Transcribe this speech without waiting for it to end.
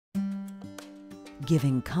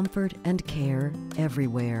giving comfort and care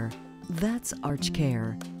everywhere. That's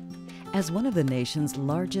ArchCare. As one of the nation's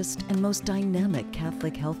largest and most dynamic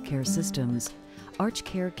Catholic healthcare systems,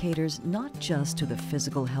 ArchCare caters not just to the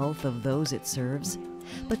physical health of those it serves,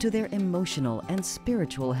 but to their emotional and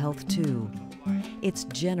spiritual health too. Its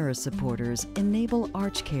generous supporters enable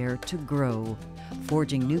ArchCare to grow,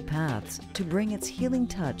 forging new paths to bring its healing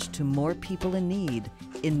touch to more people in need,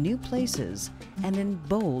 in new places, and in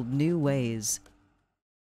bold new ways.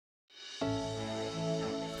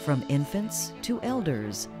 From infants to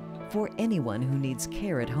elders, for anyone who needs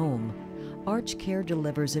care at home, ArchCare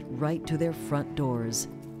delivers it right to their front doors.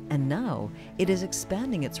 And now it is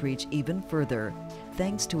expanding its reach even further,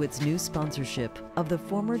 thanks to its new sponsorship of the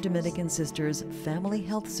former Dominican Sisters Family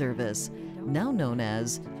Health Service, now known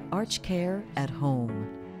as ArchCare at Home.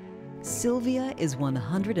 Sylvia is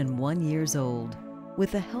 101 years old.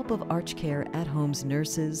 With the help of ArchCare at Home's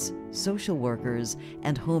nurses, social workers,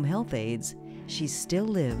 and home health aides, she still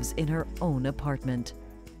lives in her own apartment.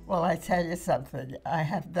 Well, I tell you something, I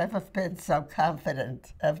have never been so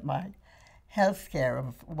confident of my health care,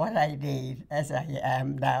 of what I need, as I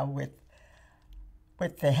am now with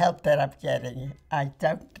the help that I'm getting.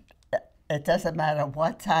 It doesn't matter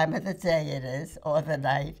what time of the day it is or the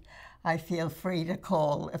night, I feel free to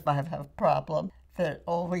call if I have a problem. They're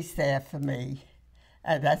always there for me,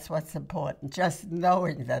 and that's what's important, just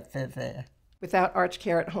knowing that they're there. Without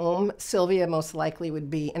ArchCare at Home, Sylvia most likely would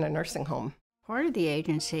be in a nursing home. Part of the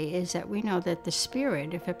agency is that we know that the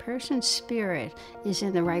spirit, if a person's spirit is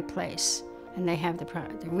in the right place, and they have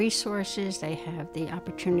the resources, they have the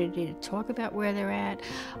opportunity to talk about where they're at,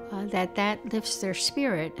 that lifts their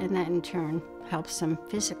spirit, and that in turn helps them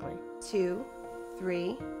physically. 2,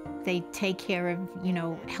 3. They take care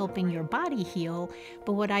of, helping your body heal.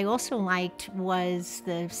 But what I also liked was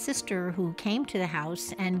the sister who came to the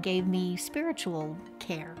house and gave me spiritual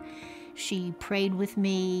care. She prayed with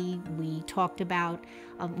me. We talked about,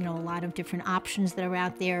 a lot of different options that are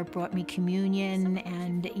out there, brought me communion,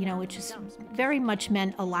 and, it just very much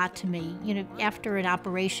meant a lot to me. After an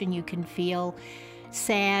operation, you can feel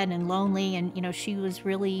sad and lonely, and, she was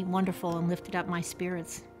really wonderful and lifted up my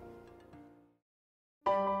spirits.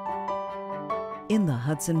 In the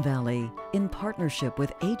Hudson Valley, in partnership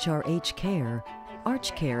with ArchCare,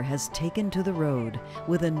 ArchCare has taken to the road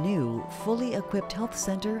with a new, fully equipped health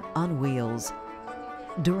center on wheels.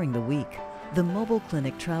 During the week, the mobile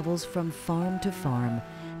clinic travels from farm to farm,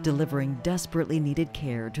 delivering desperately needed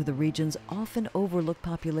care to the region's often overlooked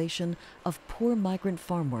population of poor migrant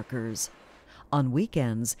farm workers. On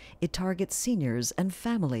weekends, it targets seniors and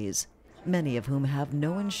families, many of whom have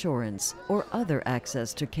no insurance or other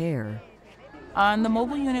access to care. On the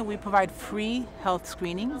mobile unit, we provide free health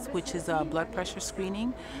screenings, which is a blood pressure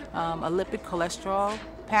screening, a lipid cholesterol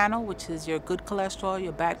panel, which is your good cholesterol,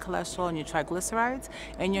 your bad cholesterol, and your triglycerides,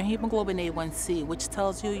 and your hemoglobin A1C, which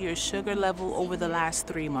tells you your sugar level over the last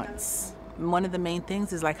 3 months. And one of the main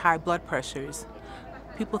things is like high blood pressures.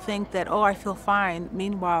 People think that, oh, I feel fine.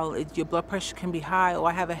 Meanwhile, your blood pressure can be high. Oh,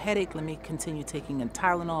 I have a headache. Let me continue taking a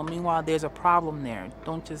Tylenol. Meanwhile, there's a problem there.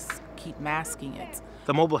 Don't just keep masking it.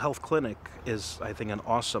 The mobile health clinic is, I think, an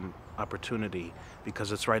awesome opportunity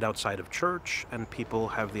because it's right outside of church and people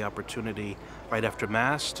have the opportunity right after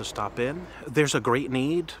Mass to stop in. There's a great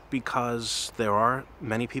need because there are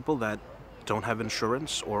many people that don't have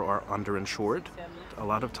insurance or are underinsured. A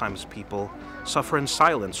lot of times people suffer in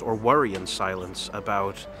silence or worry in silence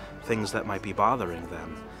about things that might be bothering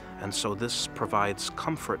them. And so this provides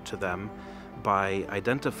comfort to them by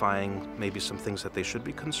identifying maybe some things that they should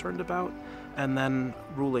be concerned about and then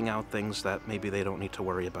ruling out things that maybe they don't need to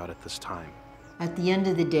worry about at this time. At the end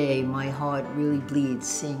of the day, my heart really bleeds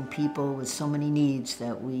seeing people with so many needs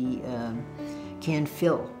that we can't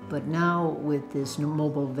fill. But now with this new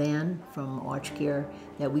mobile van from ArchCare,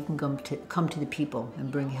 that we can come to the people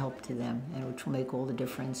and bring help to them, and which will make all the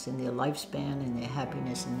difference in their lifespan and their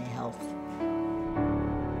happiness and their health.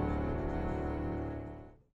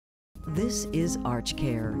 This is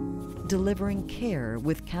ArchCare, delivering care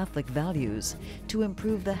with Catholic values to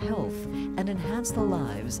improve the health and enhance the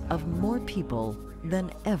lives of more people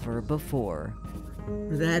than ever before.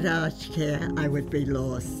 Without ArchCare, I would be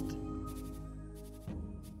lost.